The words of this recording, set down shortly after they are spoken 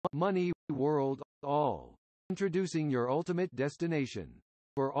Money World All. Introducing your ultimate destination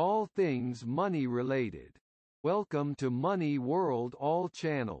for all things money related. Welcome to Money World All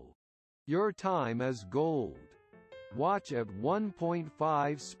channel. Your time is gold. Watch at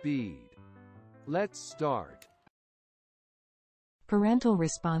 1.5 speed. Let's start. Parental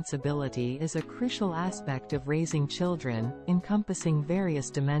responsibility is a crucial aspect of raising children, encompassing various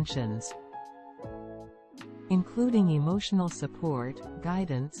dimensions, including emotional support,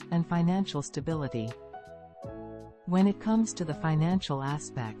 guidance, and financial stability. When it comes to the financial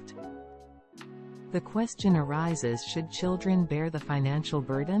aspect, the question arises: should children bear the financial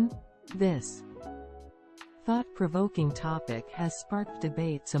burden? This thought-provoking topic has sparked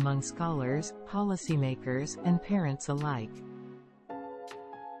debates among scholars, policymakers, and parents alike.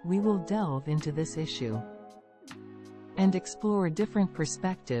 We will delve into this issue and explore different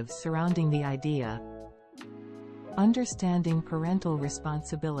perspectives surrounding the idea. Understanding parental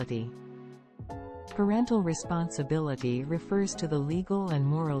responsibility. Parental responsibility refers to the legal and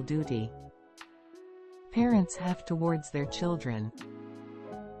moral duty parents have towards their children.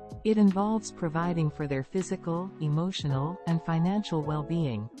 It involves providing for their physical, emotional, and financial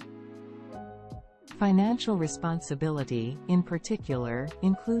well-being. Financial responsibility, in particular,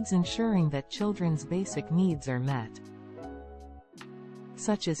 includes ensuring that children's basic needs are met,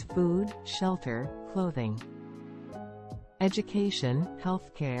 such as food, shelter, clothing, education,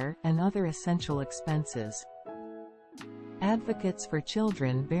 healthcare, and other essential expenses. Advocates for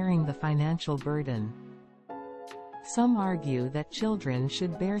children bearing the financial burden. Some argue that children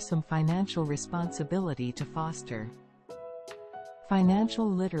should bear some financial responsibility to foster financial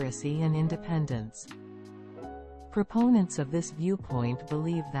literacy and independence. Proponents of this viewpoint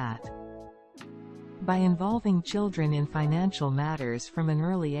believe that by involving children in financial matters from an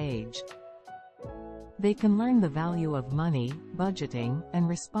early age, they can learn the value of money, budgeting, and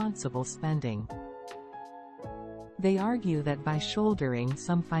responsible spending. They argue that by shouldering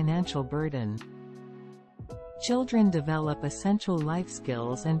some financial burden, children develop essential life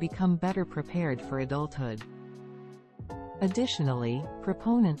skills and become better prepared for adulthood. Additionally,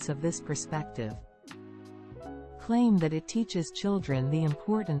 proponents of this perspective claim that it teaches children the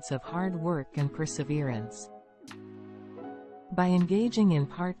importance of hard work and perseverance. By engaging in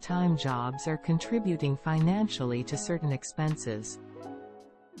part-time jobs or contributing financially to certain expenses,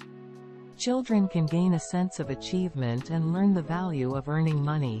 children can gain a sense of achievement and learn the value of earning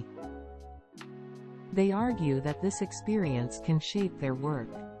money. They argue that this experience can shape their work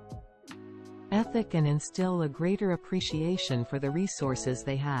ethic and instill a greater appreciation for the resources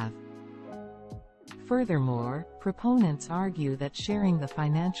they have. Furthermore, proponents argue that sharing the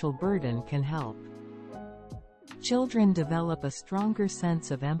financial burden can help children develop a stronger sense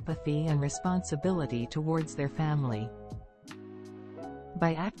of empathy and responsibility towards their family.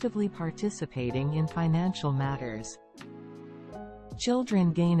 By actively participating in financial matters,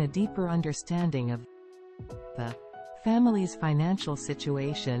 children gain a deeper understanding of the family's financial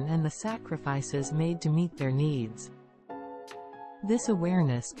situation and the sacrifices made to meet their needs. This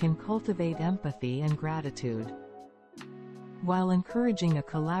awareness can cultivate empathy and gratitude, while encouraging a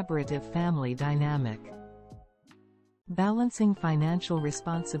collaborative family dynamic. Balancing financial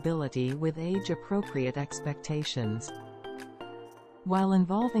responsibility with age-appropriate expectations. While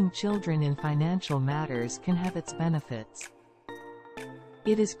involving children in financial matters can have its benefits,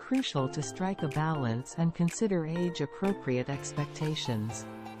 it is crucial to strike a balance and consider age-appropriate expectations.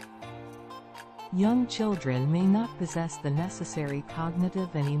 Young children may not possess the necessary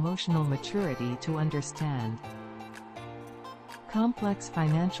cognitive and emotional maturity to understand complex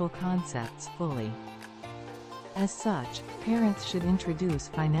financial concepts fully. As such, parents should introduce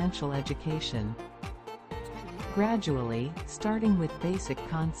financial education gradually, starting with basic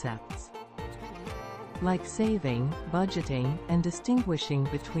concepts like saving, budgeting, and distinguishing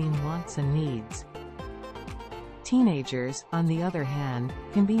between wants and needs. Teenagers, on the other hand,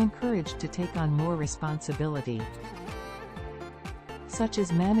 can be encouraged to take on more responsibility, such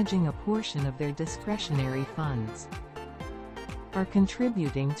as managing a portion of their discretionary funds or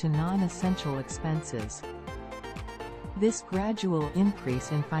contributing to non-essential expenses. This gradual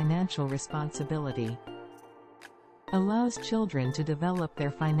increase in financial responsibility allows children to develop their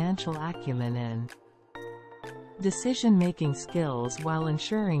financial acumen and decision-making skills while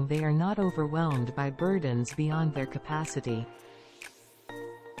ensuring they are not overwhelmed by burdens beyond their capacity.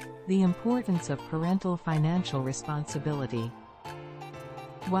 The importance of parental financial responsibility.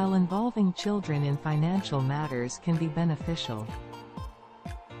 While involving children in financial matters can be beneficial,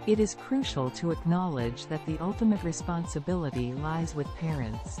 it is crucial to acknowledge that the ultimate responsibility lies with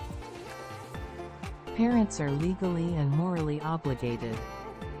parents. Parents are legally and morally obligated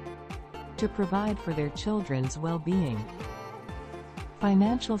to provide for their children's well-being.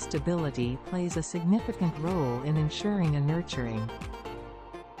 Financial stability plays a significant role in ensuring a nurturing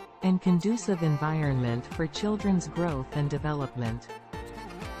and conducive environment for children's growth and development.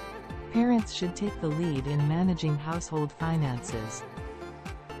 Parents should take the lead in managing household finances,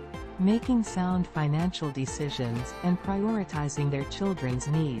 making sound financial decisions, and prioritizing their children's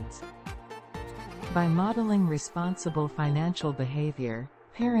needs. By modeling responsible financial behavior,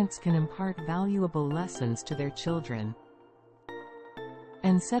 parents can impart valuable lessons to their children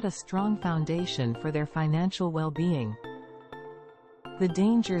and set a strong foundation for their financial well-being. The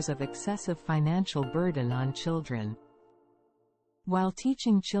dangers of excessive financial burden on children. While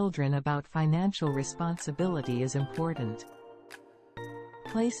teaching children about financial responsibility is important,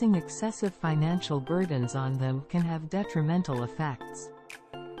 placing excessive financial burdens on them can have detrimental effects.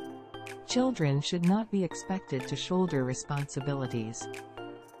 Children should not be expected to shoulder responsibilities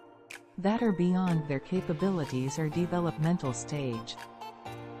that are beyond their capabilities or developmental stage.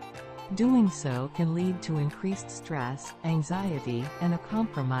 Doing so can lead to increased stress, anxiety, and a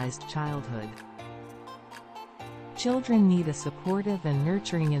compromised childhood. Children need a supportive and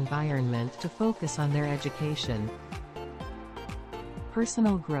nurturing environment to focus on their education,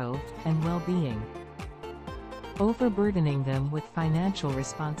 personal growth, and well-being. Overburdening them with financial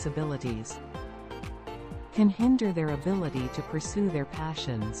responsibilities can hinder their ability to pursue their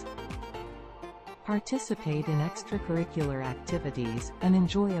passions, participate in extracurricular activities, and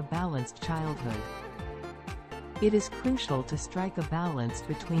enjoy a balanced childhood. It is crucial to strike a balance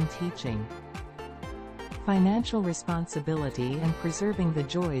between teaching financial responsibility and preserving the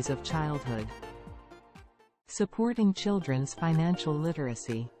joys of childhood. Supporting children's financial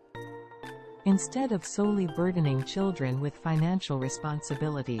literacy. Instead of solely burdening children with financial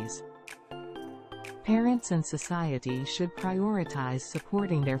responsibilities, parents and society should prioritize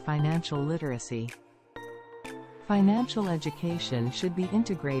supporting their financial literacy. Financial education should be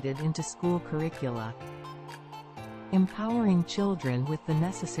integrated into school curricula, empowering children with the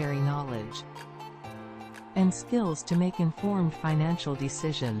necessary knowledge and skills to make informed financial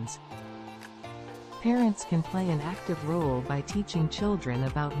decisions. Parents can play an active role by teaching children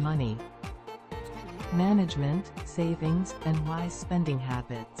about money management, savings, and wise spending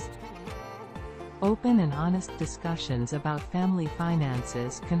habits. Open and honest discussions about family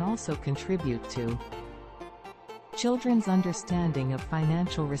finances can also contribute to children's understanding of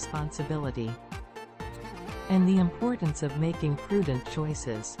financial responsibility and the importance of making prudent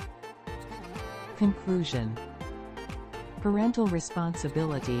choices. Conclusion. Parental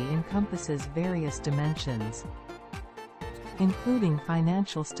responsibility encompasses various dimensions, including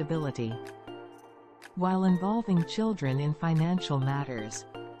financial stability. While involving children in financial matters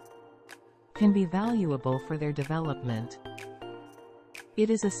can be valuable for their development, it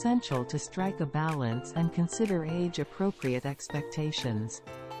is essential to strike a balance and consider age-appropriate expectations.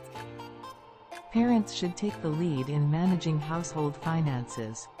 Parents should take the lead in managing household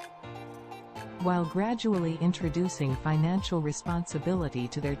finances, while gradually introducing financial responsibility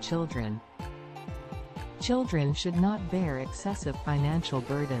to their children. Children should not bear excessive financial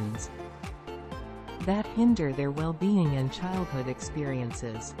burdens that hinder their well-being and childhood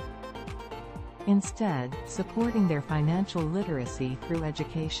experiences. Instead, supporting their financial literacy through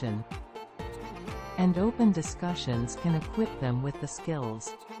education and open discussions can equip them with the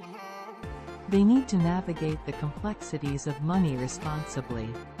skills they need to navigate the complexities of money responsibly.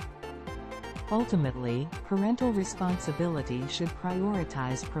 Ultimately, parental responsibility should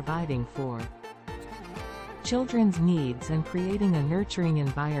prioritize providing for children's needs and creating a nurturing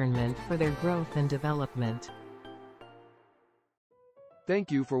environment for their growth and development.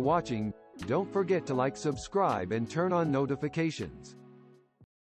 Thank you for watching. Don't forget to like, subscribe, and turn on notifications.